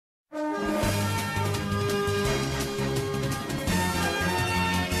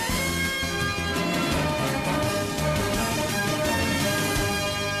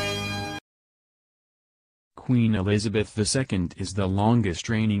Queen Elizabeth II is the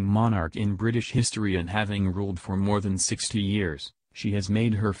longest-reigning monarch in British history, and having ruled for more than 60 years, she has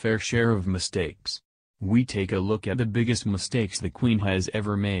made her fair share of mistakes. We take a look at the biggest mistakes the Queen has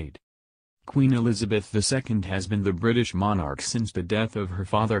ever made. Queen Elizabeth II has been the British monarch since the death of her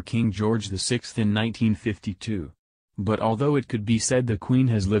father King George VI in 1952. But although it could be said the Queen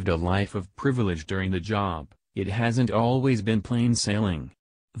has lived a life of privilege during the job, it hasn't always been plain sailing.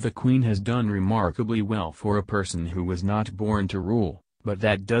 The Queen has done remarkably well for a person who was not born to rule, but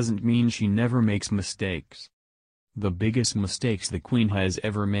that doesn't mean she never makes mistakes. The biggest mistakes the Queen has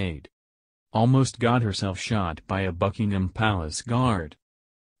ever made. Almost got herself shot by a Buckingham Palace guard.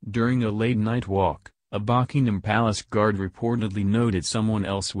 During a late-night walk, a Buckingham Palace guard reportedly noted someone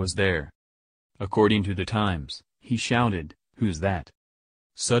else was there. According to the Times, he shouted, "Who's that?"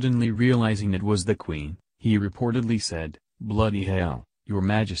 Suddenly realizing it was the Queen, he reportedly said, "Bloody hell, Your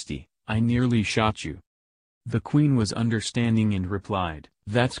Majesty, I nearly shot you." The Queen was understanding and replied,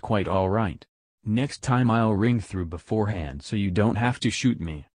 "That's quite all right. Next time I'll ring through beforehand so you don't have to shoot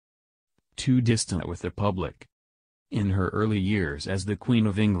me." Too distant with the public. In her early years as the Queen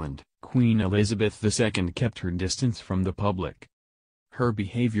of England, Queen Elizabeth II kept her distance from the public. Her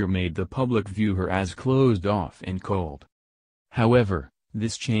behavior made the public view her as closed off and cold. However,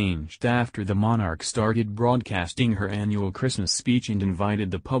 this changed after the monarch started broadcasting her annual Christmas speech and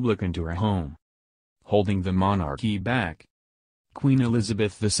invited the public into her home, holding the monarchy back. Queen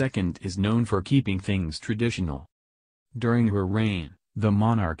Elizabeth II is known for keeping things traditional. During her reign, the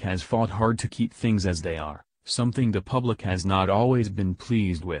monarch has fought hard to keep things as they are, something the public has not always been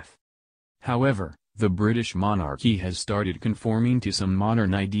pleased with. However, the British monarchy has started conforming to some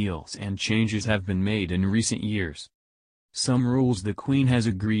modern ideals, and changes have been made in recent years. Some rules the Queen has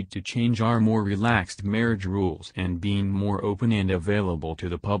agreed to change are more relaxed marriage rules and being more open and available to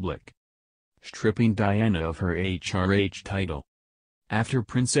the public. Stripping Diana of her HRH title. After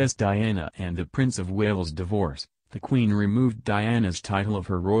Princess Diana and the Prince of Wales' divorce, the Queen removed Diana's title of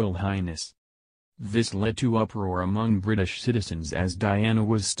Her Royal Highness. This led to uproar among British citizens as Diana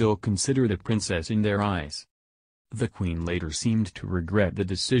was still considered a princess in their eyes. The Queen later seemed to regret the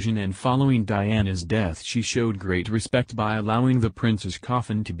decision, and following Diana's death she showed great respect by allowing the prince's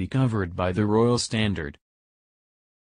coffin to be covered by the royal standard.